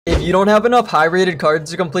If you don't have enough high rated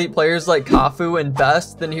cards to complete players like Cafu and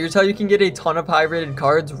Best, then here's how you can get a ton of high rated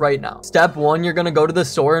cards right now. Step 1, you're gonna go to the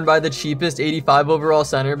store and buy the cheapest 85 overall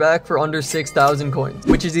center back for under 6,000 coins,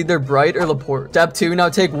 which is either Bright or Laporte. Step 2, now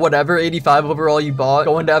take whatever 85 overall you bought,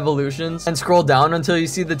 go into evolutions, and scroll down until you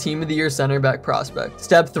see the team of the year center back prospect.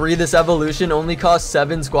 Step 3, this evolution only costs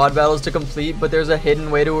 7 squad battles to complete, but there's a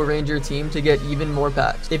hidden way to arrange your team to get even more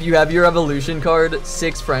packs. If you have your evolution card,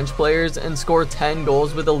 6 French players, and score 10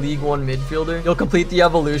 goals with a League 1 midfielder, you'll complete the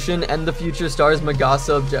evolution and the Future Stars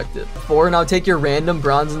Magasa objective. 4, now take your random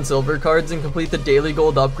bronze and silver cards and complete the daily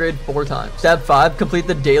gold upgrade 4 times. Step 5, complete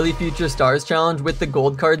the daily Future Stars challenge with the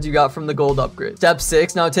gold cards you got from the gold upgrade. Step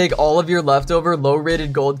 6, now take all of your leftover low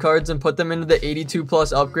rated gold cards and put them into the 82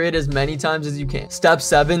 plus upgrade as many times as you can. Step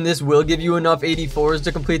 7, this will give you enough 84s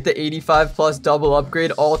to complete the 85 plus double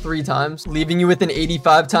upgrade all 3 times, leaving you with an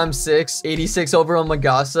 85 times 6, 86 overall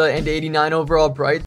Magasa, and 89 overall Bright